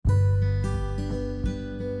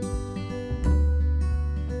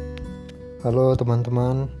Halo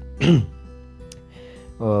teman-teman.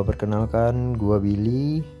 Perkenalkan gua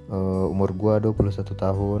Billy. Umur gua 21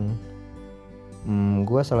 tahun.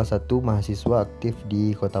 Gua salah satu mahasiswa aktif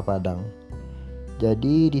di Kota Padang.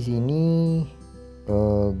 Jadi di sini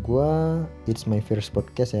it's my first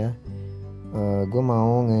podcast ya. Gua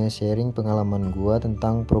mau nge-sharing pengalaman gua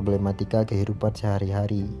tentang problematika kehidupan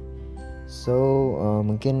sehari-hari. So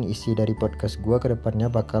mungkin isi dari podcast gua kedepannya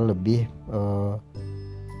bakal lebih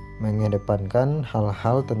mengedepankan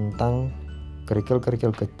hal-hal tentang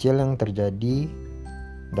kerikil-kerikil kecil yang terjadi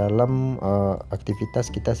dalam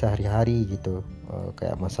aktivitas kita sehari-hari gitu,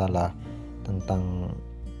 kayak masalah tentang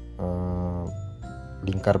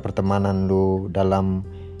lingkar pertemanan lu dalam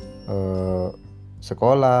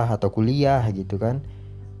sekolah atau kuliah gitu kan.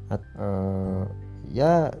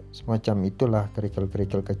 Ya semacam itulah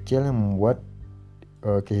kerikil-kerikil kecil yang membuat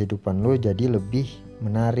kehidupan lu jadi lebih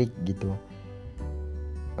menarik gitu.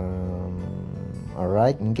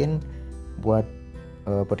 Alright, mungkin buat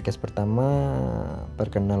podcast pertama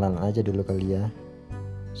perkenalan aja dulu kali ya.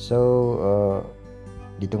 So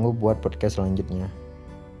ditunggu buat podcast selanjutnya.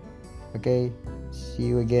 Okay,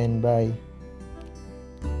 see you again, bye.